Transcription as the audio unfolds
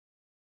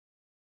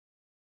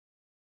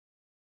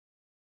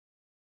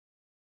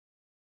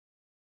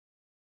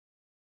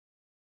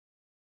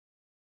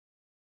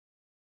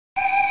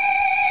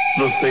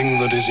The thing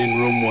that is in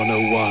room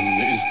 101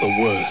 is the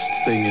worst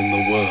thing in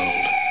the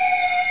world.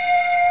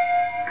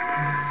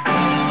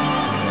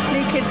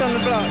 New Kids on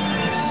the Block.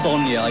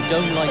 Sonia, I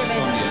don't like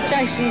Sonia.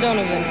 Jason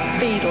Donovan.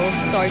 Beatles.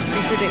 Sorry to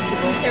be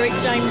predictable. Eric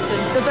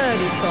Jameson. The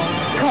Birdie Song.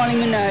 Kylie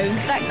Minogue.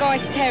 That guy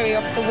Terry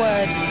off The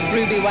Word.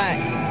 Ruby Wax.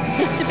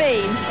 Mr.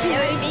 Bean.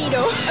 Terry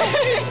Beadle.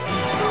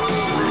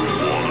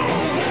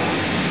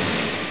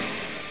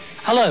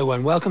 Hello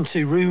and welcome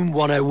to Room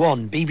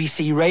 101,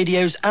 BBC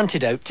Radio's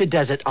antidote to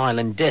desert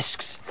island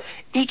discs.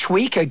 Each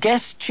week a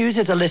guest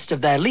chooses a list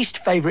of their least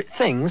favourite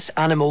things,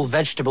 animal,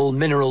 vegetable,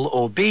 mineral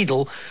or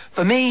beadle,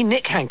 for me,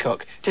 Nick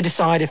Hancock, to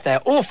decide if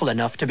they're awful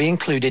enough to be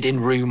included in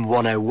Room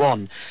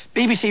 101,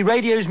 BBC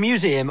Radio's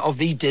Museum of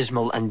the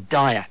Dismal and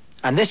Dire.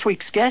 And this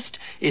week's guest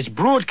is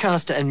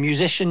broadcaster and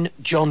musician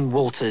John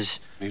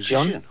Walters.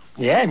 Musician? John?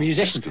 Yeah,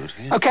 musician. That's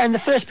good, yeah. OK, and the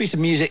first piece of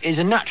music is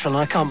a natural,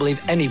 and I can't believe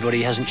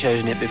anybody hasn't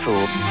chosen it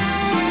before.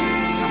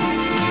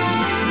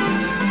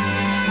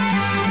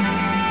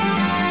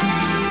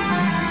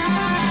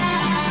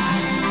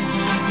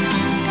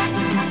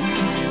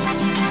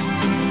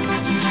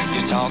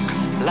 You talk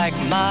like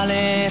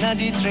Marlene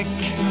Dietrich,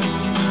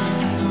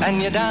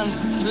 and you dance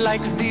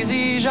like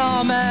Zizi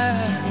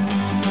Jeanmaire.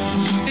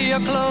 Your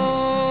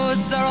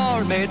clothes are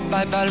all made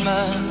by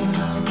Balmain,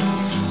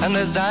 and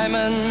there's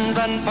diamonds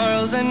and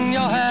pearls in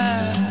your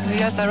hair.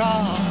 Yes, there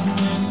are.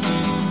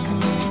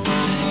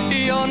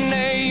 Your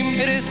name,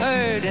 it is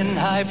heard in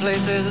high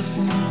places.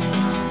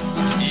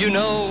 You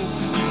know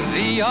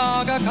the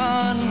Aga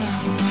Khan.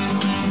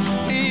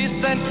 He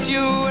sent you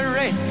a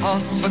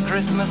racehorse for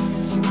Christmas,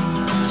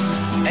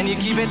 and you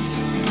keep it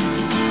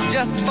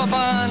just for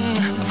fun,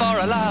 for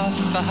a laugh.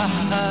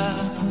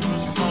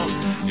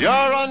 Your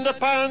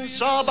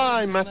underpants are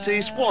by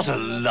Matisse. What a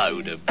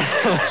load of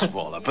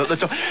swallow. But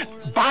the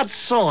bad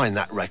sign,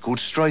 that record,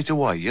 straight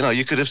away. You know,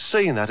 you could have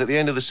seen that at the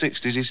end of the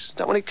 60s. Is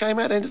that when it came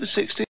out, end of the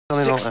 60s?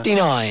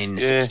 69.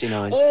 Yeah.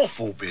 69.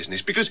 Awful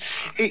business, because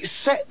it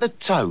set the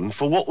tone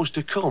for what was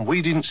to come.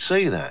 We didn't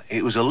see that.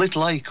 It was a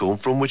little acorn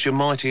from which a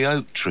mighty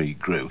oak tree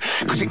grew.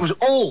 Because it was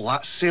all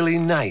that silly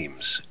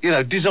names. You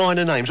know,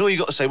 designer names. All you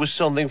got to say was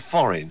something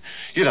foreign.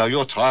 You know,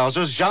 your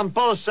trousers,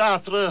 Jean-Paul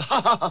Sartre,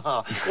 ha ha ha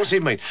ha. What's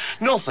it mean?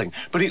 Nothing.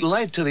 But it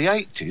led to the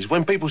 80s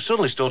when people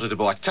suddenly started to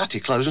buy tatty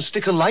clothes and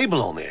stick a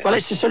label on it. Well,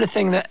 it's the sort of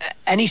thing that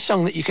any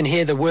song that you can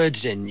hear the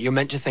words in, you're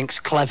meant to think's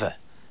clever.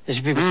 There's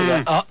people who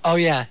go, oh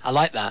yeah, I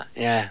like that.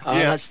 Yeah, oh,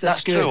 yeah,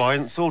 that's good. True. I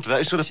hadn't thought of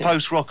that. It's sort of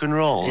post-rock and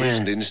roll, yeah,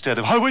 isn't it? Instead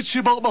of which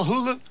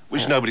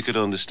nobody could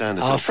understand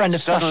at all. Oh, a friend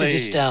of Sasha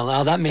Distel.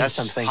 Oh, that means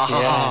something. Ha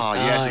ha ha.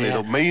 Yes, a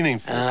little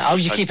meaningful.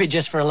 You keep it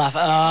just for a laugh.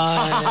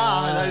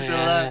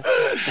 I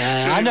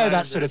know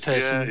that sort of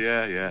person.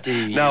 Yeah.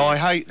 No, I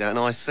hate that, and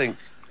I think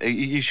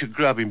you should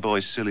grab him by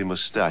his silly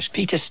moustache.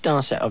 Peter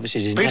Starset, obviously,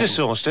 is his Peter name.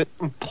 Starset,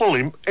 and pull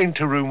him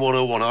into Room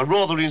 101. I'd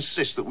rather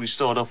insist that we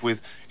start off with,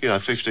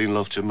 15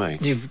 Love to Me.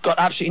 You've got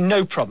absolutely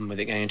no problem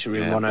with it going into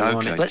Room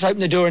 101. Okay. Let's open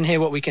the door and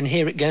hear what we can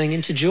hear it going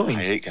into join.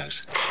 Here it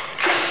goes.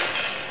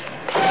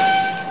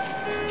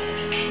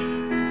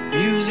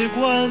 Music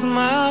was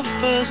my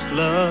first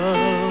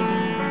love,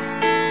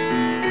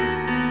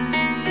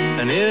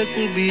 and it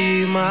will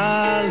be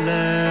my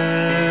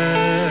last.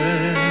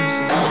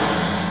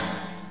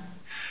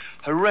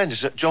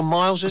 Horrendous. John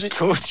Miles, is it? Of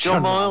course,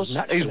 John Miles.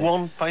 naturally. He's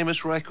one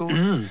famous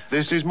record.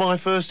 This is my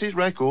first hit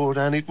record,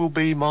 and it will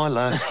be my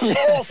last.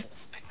 Awful.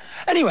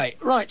 Anyway,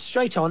 right,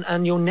 straight on,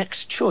 and your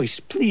next choice,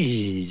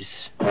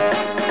 please. 20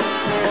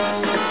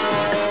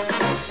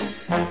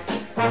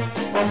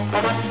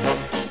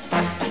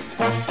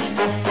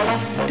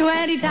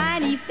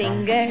 tiny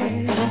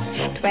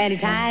fingers, 20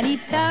 tiny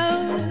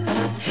toes,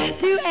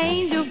 2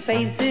 angel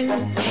faces,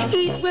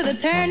 each with a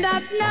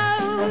turned-up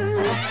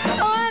nose.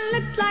 One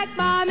looks like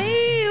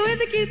Mommy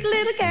with a cute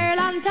little curl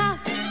on top,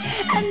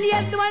 and the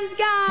other one's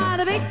got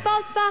a big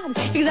bald spot,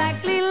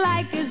 exactly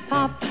like his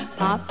pop,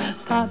 pop,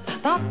 pop,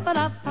 pop,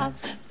 pop, pop,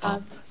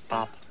 pop,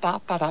 Pop,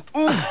 pop, pop.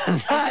 Ooh,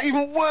 that's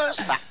even worse.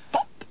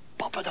 Pop,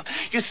 pop, pop.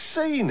 You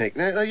see, Nick,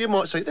 now you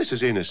might say this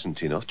is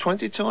innocent enough.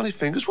 20 tiny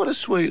fingers, what a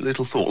sweet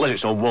little thought. Unless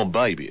it's on one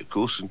baby, of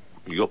course, and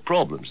you got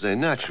problems there,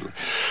 naturally.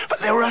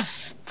 But there are a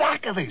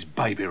stack of these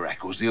baby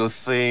records. The other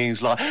things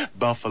like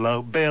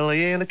Buffalo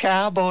Billy in a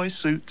cowboy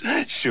suit.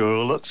 Sure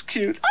looks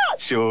cute.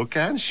 Sure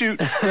can shoot.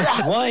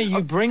 Why are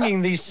you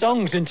bringing these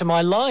songs into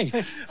my life?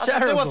 It's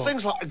terrible. There were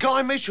things like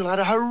Guy Mitchell had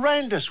a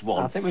horrendous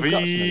one. I think we've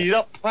got Feed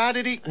up, how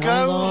did it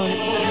go?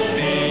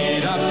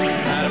 Feet up,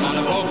 pat him on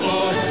the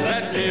popo,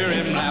 let's hear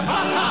him laugh. Ha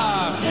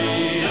ha!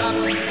 Feet up,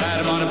 pat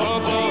him on the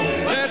popo,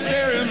 let's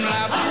hear him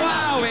laugh.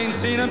 Wow, ain't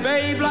seen a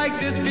babe like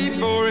this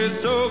before. Is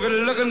so good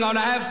looking,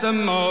 gonna have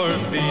some more.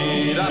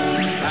 Feet up,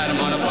 pat him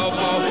on the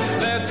popo,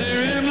 let's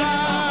hear him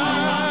laugh.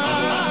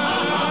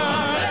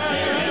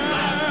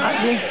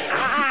 The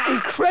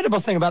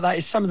incredible thing about that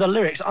is some of the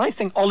lyrics. I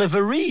think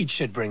Oliver Reed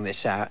should bring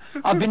this out.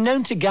 I've been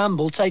known to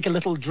gamble, take a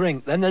little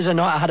drink, then there's a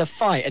night I had a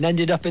fight and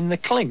ended up in the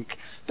clink.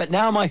 But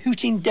now my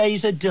hooting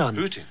days are done.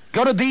 Hooting?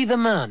 Gotta be the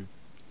man.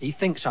 He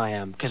thinks I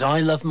am, because I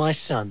love my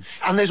son.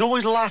 And there's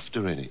always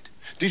laughter in it.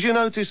 Did you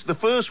notice the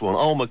first one,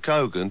 Olma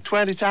Kogan,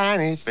 20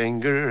 tiny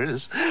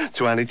fingers,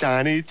 20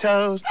 tiny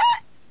toes?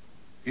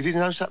 You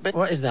didn't notice that bit?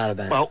 What is that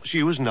about? Well,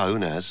 she was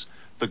known as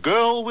the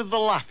girl with the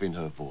laugh in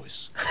her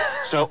voice.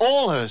 So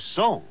all her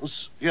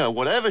songs, you know,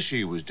 whatever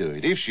she was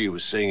doing, if she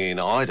was singing,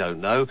 I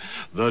don't know,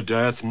 the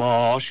Death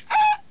March,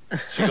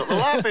 she got the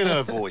laugh in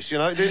her voice, you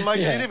know, it didn't make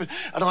any difference.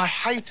 And I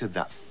hated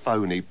that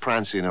phony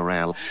prancing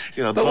around,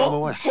 you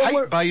know, I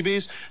hate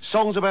babies,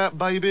 songs about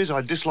babies.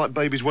 I disliked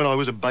babies when I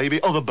was a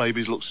baby. Other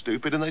babies look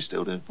stupid, and they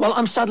still do. Well,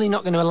 I'm sadly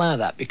not going to allow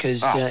that,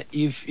 because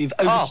you've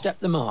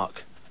overstepped the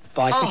mark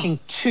by picking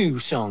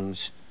 2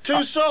 songs.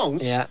 2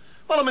 songs? Yeah.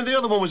 Well, I mean, the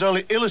other one was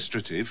only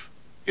illustrative,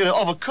 you know,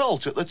 of a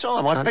cult at the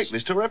time. I picked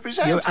this to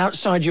represent. You're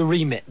outside your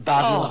remit.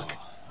 Bad luck.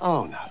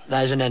 Oh, no.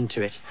 There's an end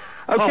to it.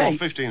 Oh, Okay. well,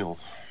 15 all.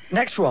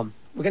 Next one.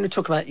 We're going to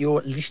talk about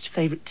your least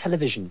favourite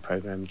television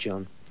programme,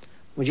 John.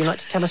 Would you like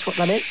to tell us what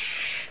that is?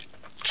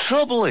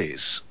 Trouble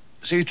is,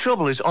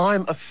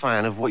 I'm a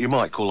fan of what you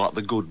might call, like,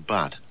 the good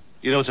bad.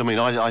 You know what I mean?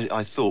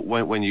 I thought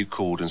when you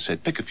called and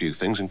said, pick a few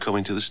things and come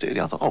into the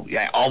studio, I thought, oh,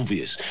 yeah,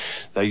 obvious.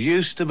 There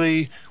used to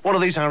be one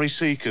of these Harry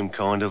Seacombe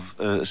kind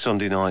of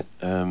Sunday night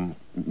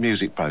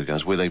music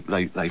programmes where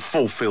they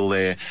fulfil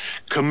their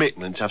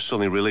commitment to have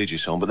something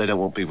religious on, but they don't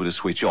want people to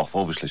switch off,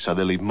 obviously, so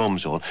they leave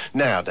mums on.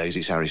 Nowadays,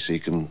 it's Harry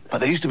Seacombe.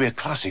 But there used to be a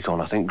classic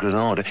on, I think,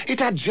 Granada. It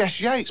had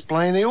Jess Yates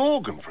playing the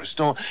organ for a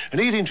start,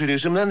 and he'd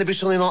introduce them, and then there'd be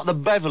something like the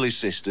Beverley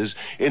Sisters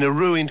in a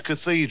ruined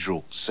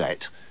cathedral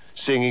set,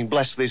 singing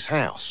Bless This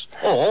House,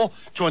 or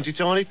 20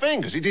 Tiny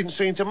Fingers. It didn't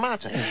seem to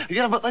matter.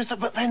 Yeah, but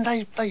then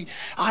they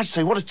I'd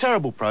say, what a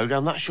terrible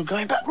programme that should go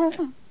in, but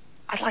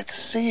I'd like to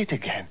see it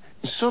again.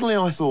 And suddenly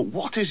I thought,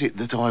 what is it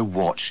that I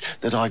watch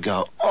that I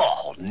go,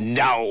 oh,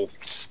 no,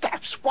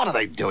 Steps, what are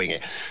they doing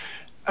it?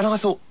 And I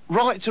thought,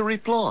 Right to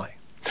Reply.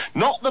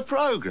 Not the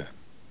programme,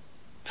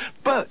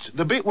 but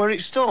the bit where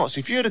it starts.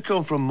 If you'd have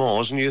come from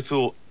Mars and you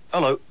thought,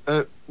 hello,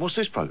 what's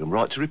this programme?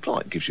 Right to Reply.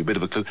 It gives you a bit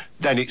of a clue.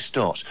 Then it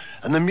starts.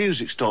 And the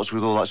music starts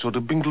with all that sort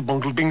of bingle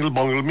bongle, bingle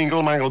bongle,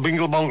 mingle mangle,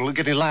 bingle bongle,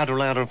 getting louder and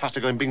louder and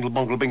faster, going bingle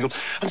bongle, bingle.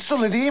 And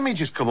suddenly the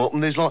images come up,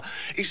 and there's like,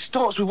 it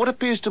starts with what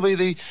appears to be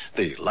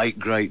the late,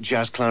 great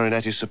jazz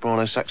clarinetist,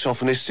 soprano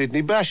saxophonist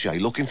Sidney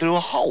Bechet looking through a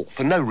hole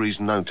for no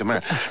reason known to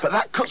man. But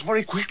that cuts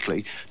very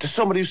quickly to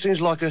somebody who seems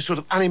like a sort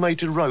of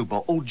animated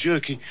robot, all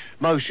jerky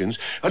motions,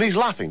 and he's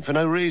laughing for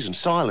no reason,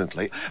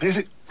 silently. And you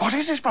think, what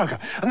is this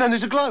programme? And then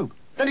there's a globe.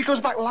 Then he comes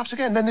back and laughs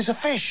again. Then there's a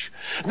fish.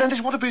 And then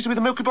there's what appears to be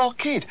the Milky Bar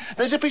Kid.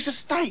 There's a piece of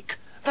steak.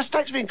 The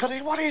steak's being cut.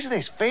 What is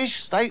this?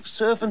 Fish, steak,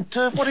 surf and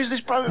turf. What is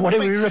this program? What are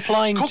we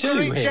replying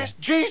Cookery, to here?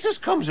 Jesus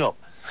comes up.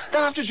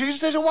 Then after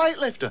Jesus, there's a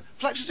weightlifter.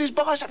 Flexes his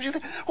biceps. You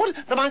think, what?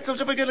 The man comes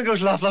up again and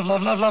goes, laugh, laugh,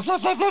 laugh, laugh, laugh,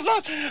 laugh, laugh, laugh,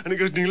 laugh. And he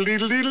goes, needle,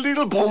 needle, needle,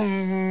 needle,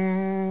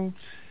 boom.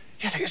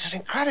 You think it's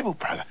an incredible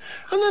programme.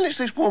 And then it's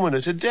this woman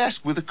at a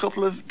desk with a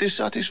couple of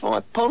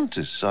dissatisfied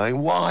punters saying,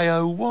 why,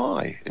 oh,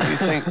 why? And you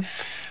think...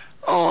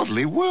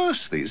 hardly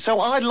worse things.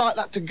 So I'd like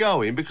that to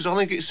go in, because I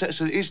think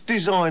it's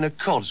design a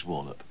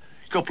codswallop.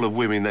 A couple of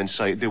women then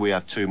say, do we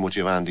have too much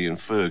of Andy and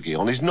Fergie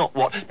on? It's not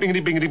what,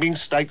 bingity, bingity, bing,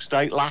 steak,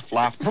 steak, laugh,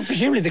 laugh. Well,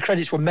 presumably the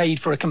credits were made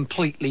for a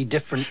completely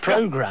different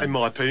programme. In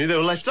my opinion, they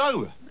were left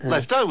over.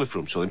 Left over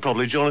from something.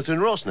 Probably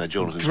Jonathan Ross. Now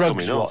Jonathan's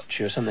coming off.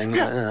 Watch or something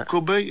like that.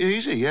 Could be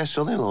easy, yeah,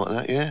 something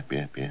like that, yeah.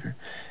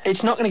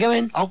 It's not going to go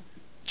in? Oh.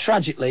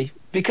 Tragically,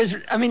 because,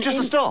 I mean... Just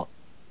the start.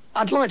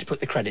 I'd like to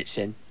put the credits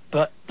in,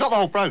 but... Not the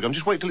whole programme,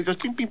 just wait till it goes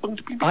ping, ping, pong,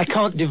 ping, ping. I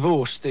can't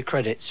divorce the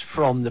credits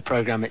from the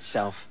programme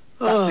itself.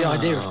 That's the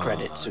idea of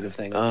credits, sort of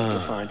thing, I think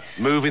you'll find.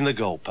 Moving the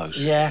goalposts.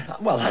 Yeah,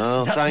 well,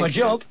 that's my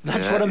job.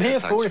 That's what I'm here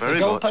for. If the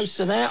goalposts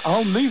are there,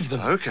 I'll move them.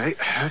 Okay.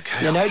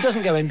 You know, it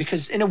doesn't go in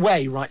because, in a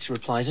way, Right to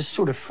Reply is a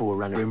sort of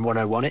forerunner in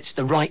 101. It's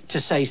the right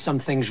to say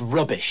something's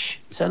rubbish.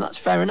 So that's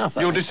fair enough.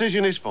 Your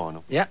decision is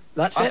final. Yeah,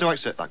 that's it. I have to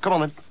accept that. Come on,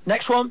 then.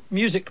 Next one,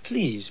 music,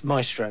 please,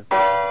 maestro.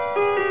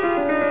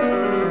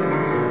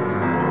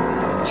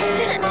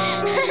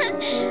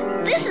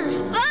 This is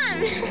fun.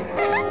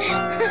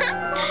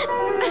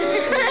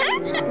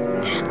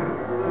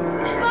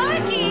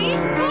 Sparky,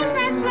 who's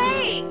that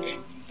playing?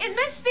 Is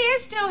Miss Spear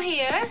still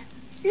here?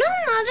 No,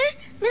 Mother.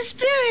 Miss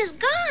Spear is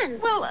gone.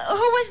 Well, who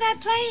was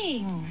that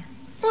playing?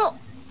 Well,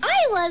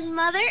 I was,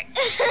 Mother.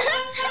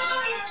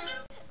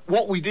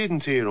 What we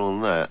didn't hear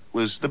on that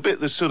was the bit,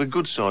 the sort of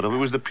good side of it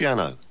was the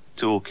piano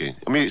talking.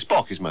 I mean, it's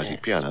Sparky's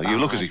magic piano. You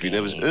look as if you've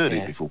never heard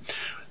it before.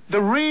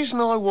 The reason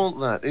I want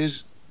that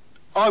is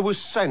I was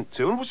sent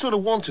to and sort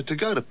of wanted to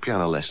go to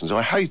piano lessons.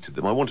 I hated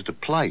them. I wanted to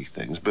play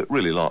things, but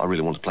really, like, I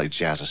really wanted to play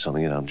jazz or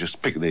something, you know, and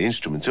just pick the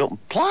instrument up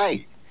and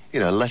play. You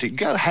know, let it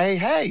go. Hey,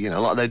 hey, you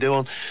know, like they do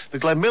on the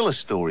Glenn Miller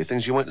story,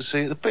 things you went to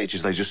see at the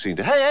pictures. They just seemed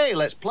to, hey, hey,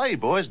 let's play,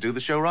 boys, do the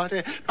show right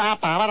here.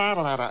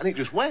 And it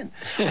just went.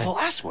 Well,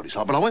 that's what it's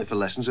like. But I went for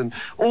lessons, and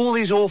all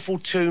these awful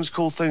tunes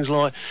called things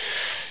like,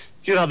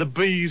 you know, The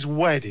Bee's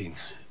Wedding,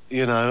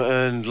 you know,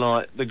 and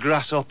like The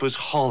Grasshopper's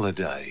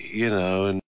Holiday, you know, and